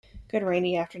Good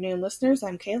rainy afternoon, listeners.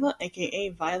 I'm Kayla, aka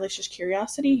Violacious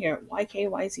Curiosity, here at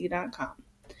YKYZ.com.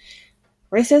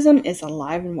 Racism is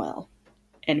alive and well.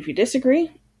 And if you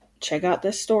disagree, check out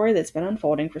this story that's been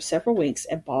unfolding for several weeks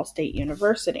at Ball State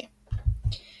University.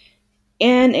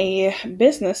 In a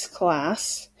business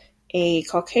class, a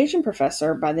Caucasian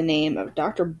professor by the name of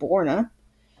Dr. Borna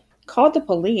called the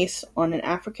police on an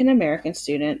African American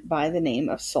student by the name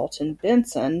of Sultan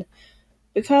Benson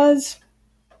because,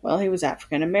 well, he was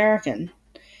African American.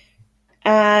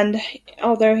 And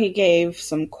although he gave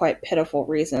some quite pitiful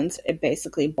reasons, it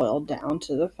basically boiled down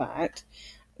to the fact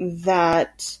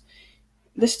that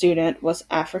the student was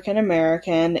African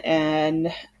American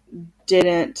and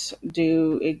didn't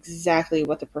do exactly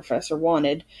what the professor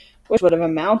wanted, which would have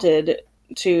amounted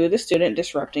to the student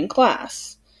disrupting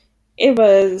class. It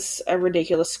was a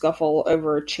ridiculous scuffle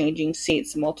over changing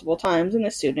seats multiple times, and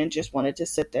the student just wanted to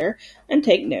sit there and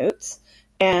take notes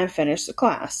and finish the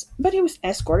class. But he was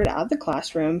escorted out of the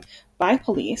classroom by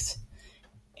police.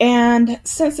 And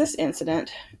since this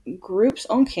incident, groups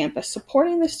on campus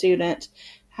supporting the student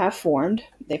have formed.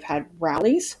 They've had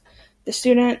rallies. The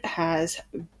student has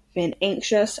been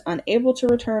anxious, unable to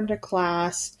return to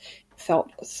class,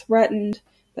 felt threatened,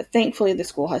 but thankfully the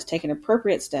school has taken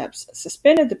appropriate steps,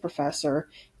 suspended the professor,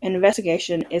 and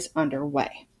investigation is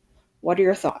underway. What are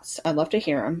your thoughts? I'd love to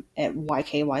hear them at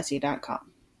YKYZ.com.